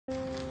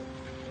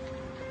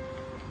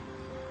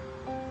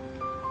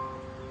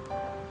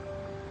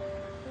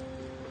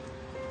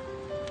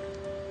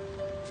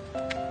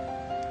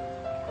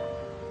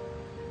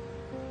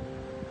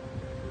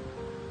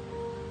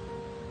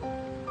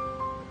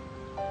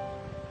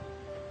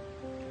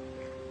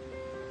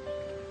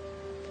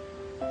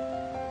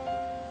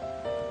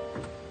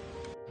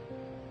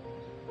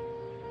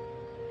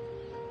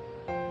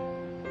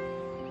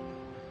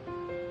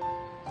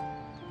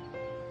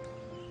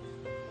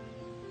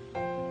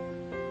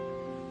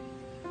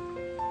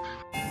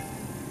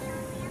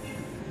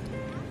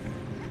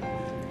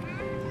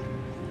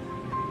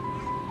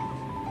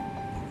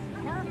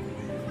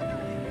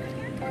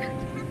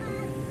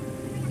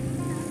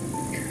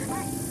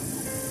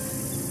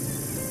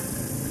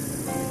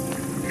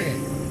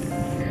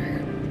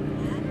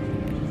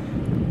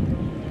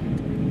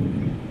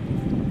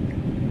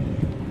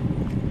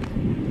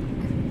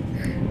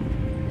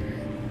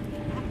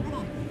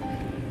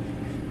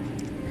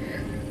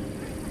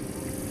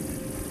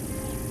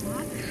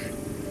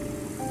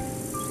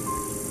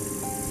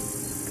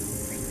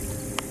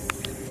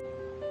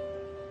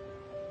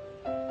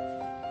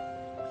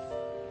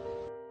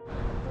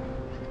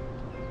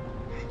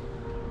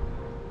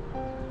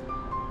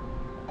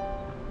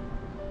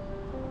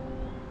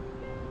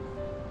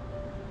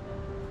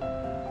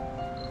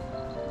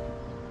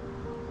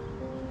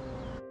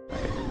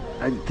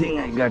I think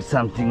I got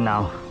something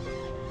now.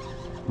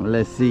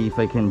 Let's see if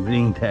I can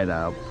bring that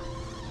up.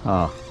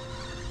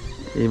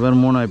 এবার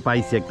মনে হয়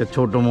পাইছি একটা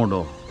ছোট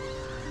মোটো,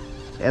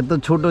 এত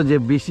ছোট যে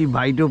বেশি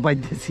বাইটও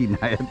পাইতেছি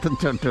না, এত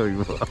ছোট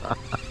হইব।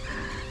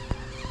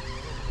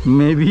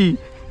 Maybe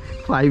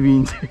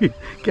 5-inch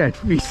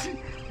catfish.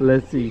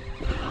 Let's see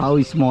how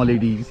small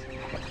it is.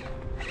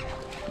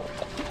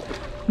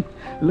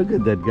 Look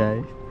at that guy.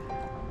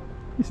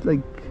 It's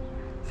like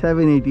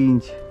 7-8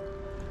 inch.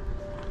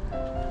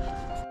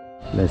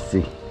 Let's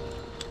see.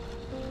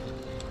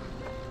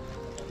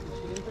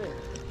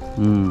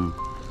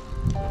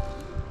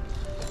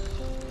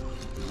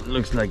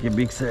 Looks like a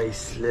big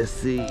size. Let's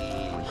see.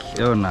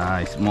 Oh,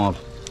 nice, small.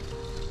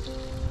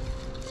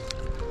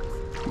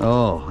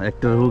 Oh,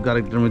 actor who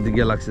character में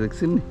दिखे लग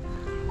सकते हैं?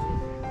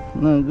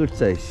 No, good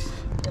size.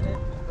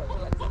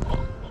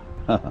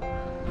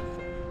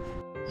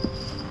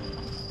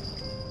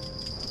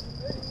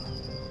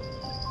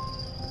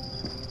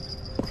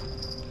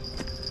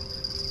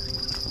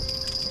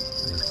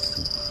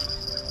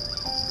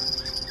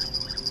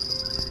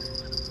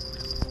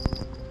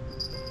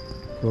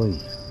 Oi.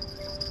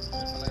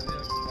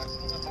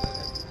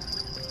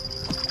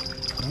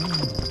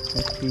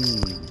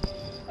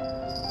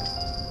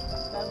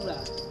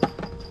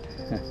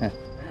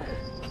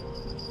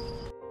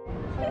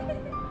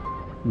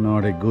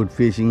 Not a good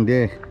fishing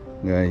day,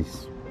 guys.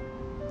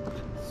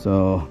 So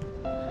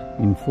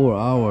in 4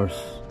 hours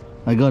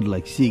I got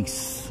like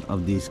 6 of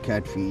these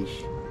catfish.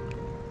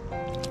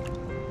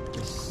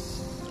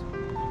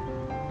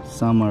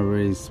 Some are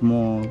very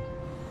small,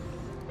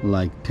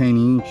 like 10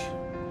 inch,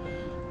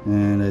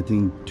 and I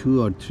think 2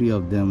 or 3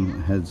 of them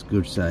has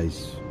good size.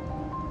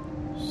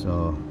 So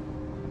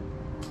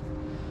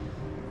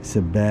it's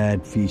a bad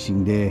fishing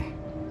day.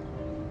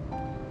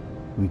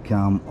 We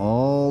come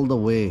all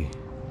the way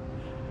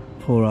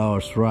 4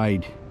 hours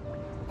ride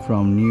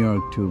from New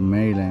York to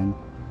Maryland,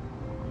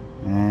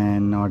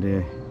 and not a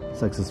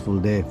successful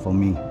day for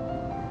me.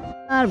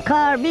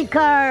 Carp, big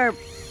carp,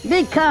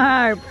 big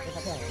carp.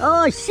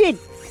 Oh shit.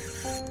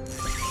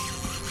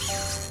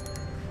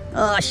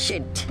 Oh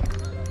shit.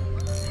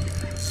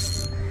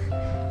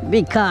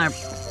 Big carp.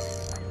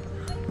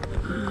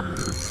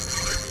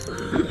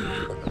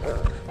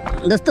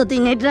 दोस्तों 3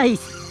 net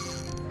rice.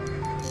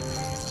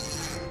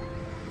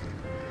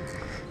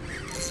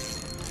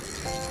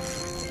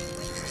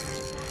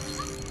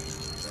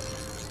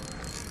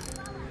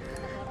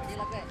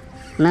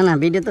 না না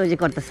video তো যে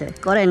করতেছে,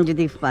 করেন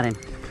যদি পারেন।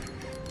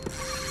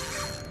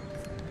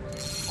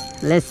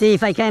 Let's see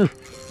if I can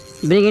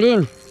bring it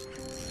in.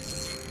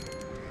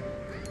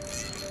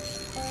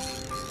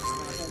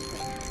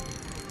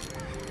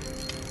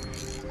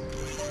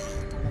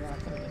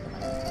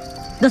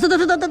 दोस्तों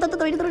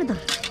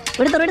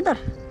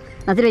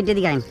নাতির এইটা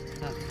দিকে আইন,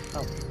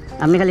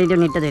 আপনি খালি এটা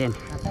নেটটা ধরেন।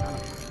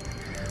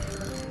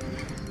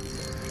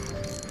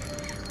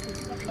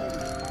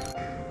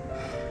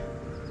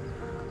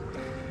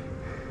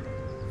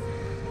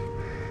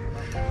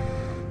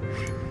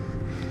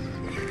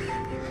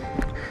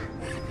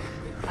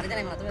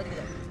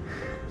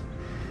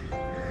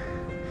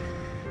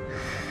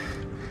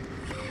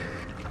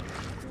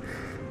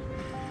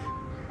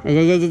 এই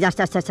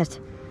আস্তে আস্তে আস্তে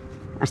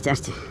আস্তে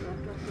আস্তে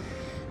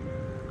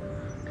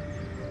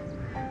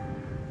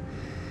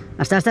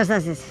আস্তে আস্তে আস্তে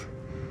আস্তে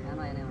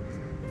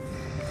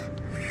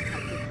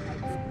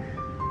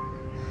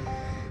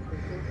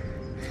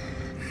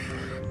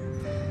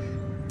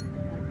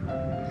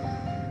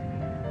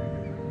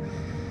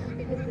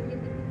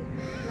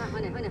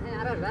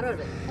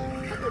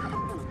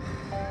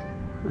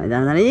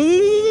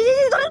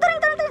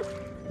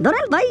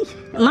ধরেন ভাই,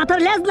 মাথার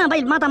লেজ না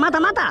ভাই, মাথা মাথা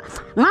মাথা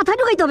মাথা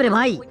ঢুকাইতে হবে রে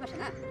ভাই।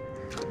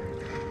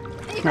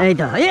 এই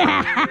তো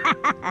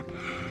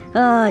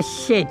oh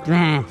shit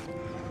man.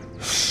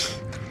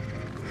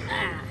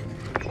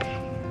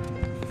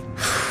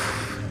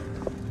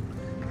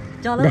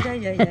 চলো যাই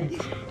যাই যাই।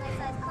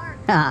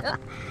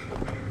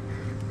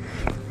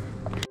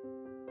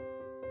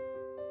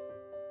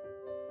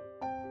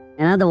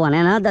 Another one,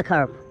 another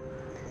carp.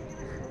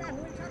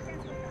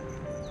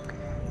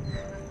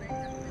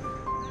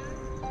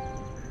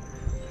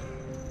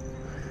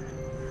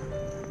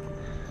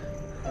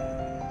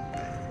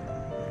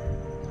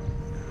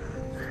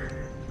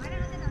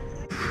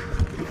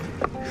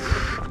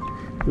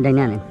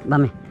 ডাইনে আনেন,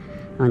 বামে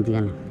আমার দিকে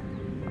আনেন।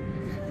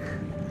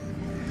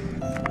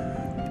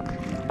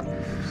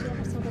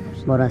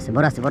 বড় আছে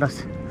বড় আছে বড়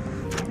আছে।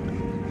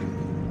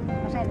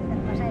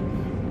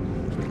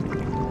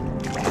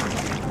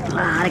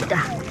 আরেকটা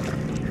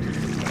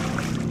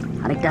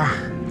আরেকটা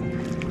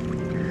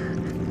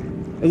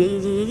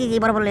এই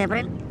বড় বড়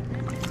লেপারেন।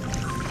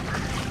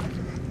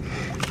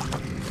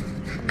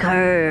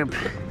 Carp,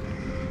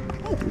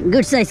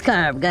 good size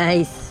carp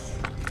guys.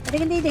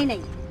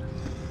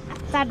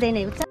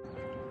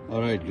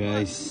 Alright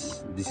guys,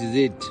 this is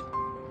it.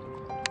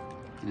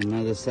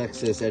 Another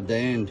success at the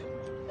end.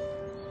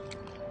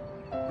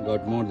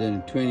 Got more than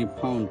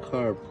 20-pound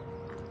carp.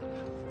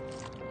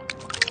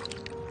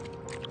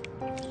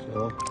 So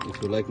So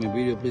if you like my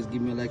video, please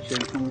give me a like, share,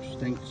 and comments.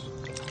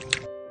 Thanks.